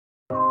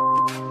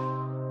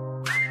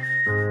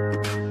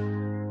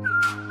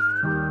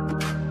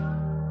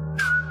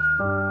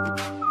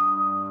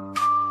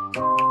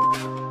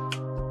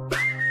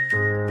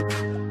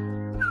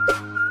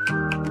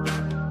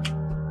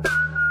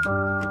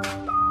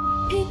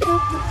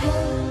up the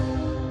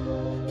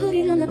pen, put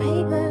it on the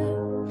paper,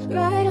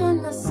 right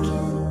on my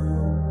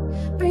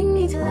skin. Bring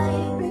me to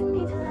life, bring me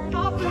to life.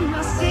 Off from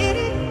my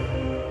city,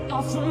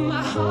 off from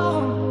my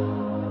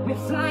home. We're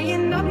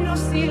flying up no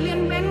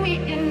ceiling when we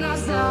in our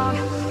zone.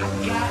 I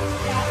got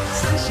that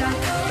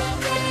sunshine.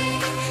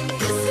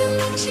 This is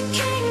what you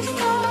came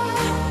for.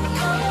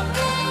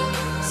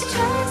 So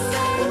just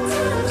say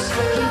touch.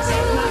 I can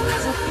take my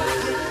eyes off of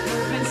you,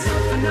 moving so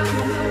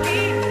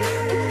phenomenally.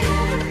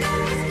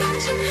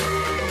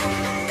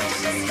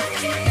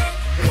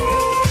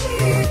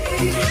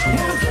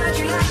 Wanna find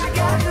you like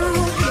I do.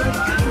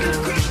 Good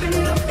creeping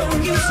up on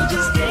you, so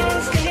just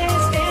dance,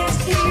 dance, dance.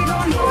 He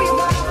gon' know you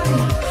well,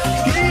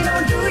 he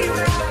gon' do you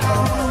right.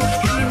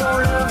 He gon'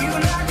 love you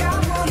like I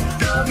would,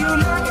 love you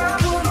like I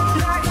would,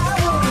 like I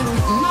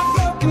would. My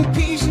broken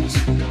pieces,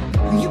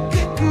 you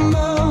pick 'em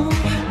up.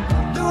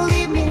 Don't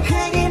leave me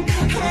hanging,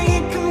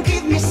 hanging. Come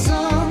give me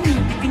some.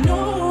 If you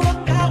know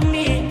about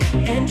me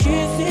and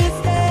choose to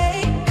stay,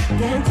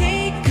 then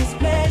take this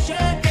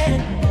pleasure and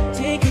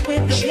take it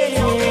with the pain.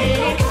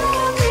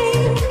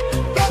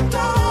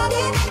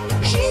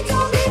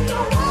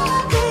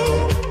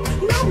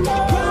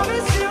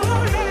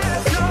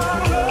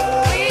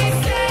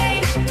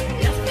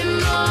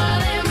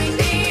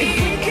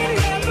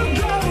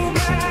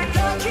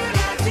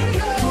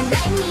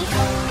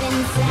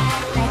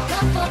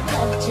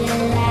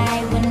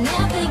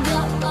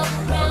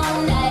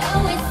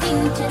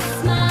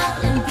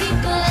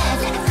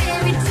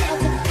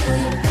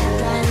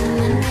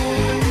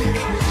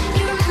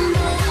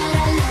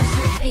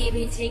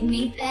 Take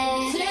me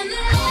back. Turn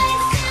the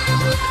lights down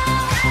low.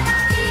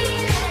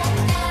 Feel it.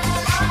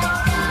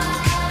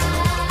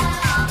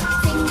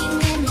 Singing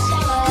in the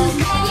shower. 'Cause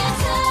when you're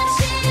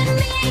touching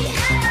me,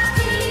 I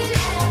feel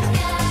it.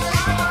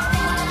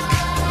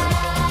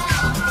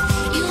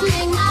 You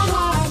make my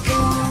heart go.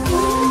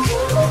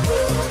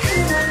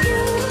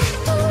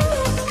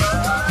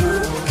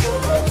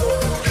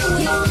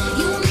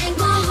 You make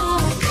my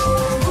heart go.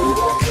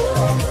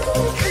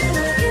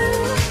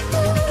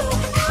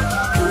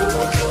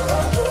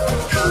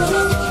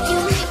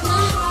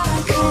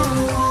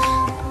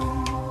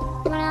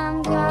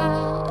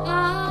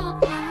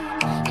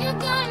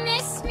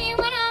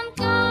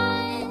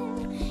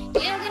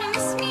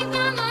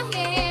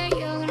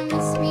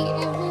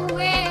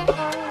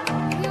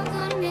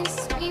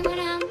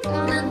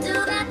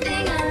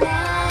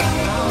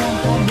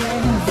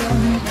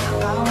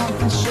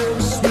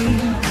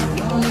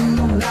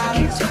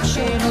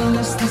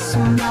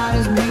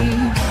 Somebody's me.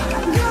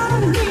 I'm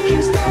gonna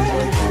need that.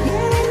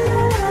 There ain't no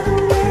other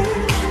way.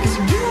 'Cause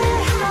you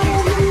get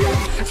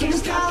high. Can't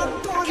stop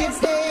on its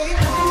day.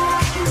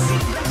 I can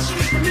see that you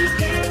really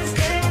dance,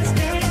 dance,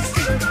 dance.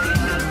 Feel the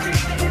good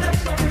creeping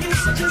up on you,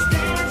 so just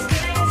dance,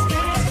 dance,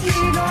 dance. He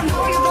gon'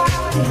 know your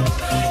body.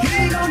 He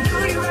gon' do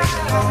you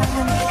right.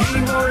 He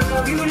gon'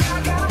 love you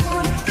like I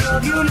would,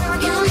 love you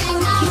like I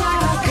would.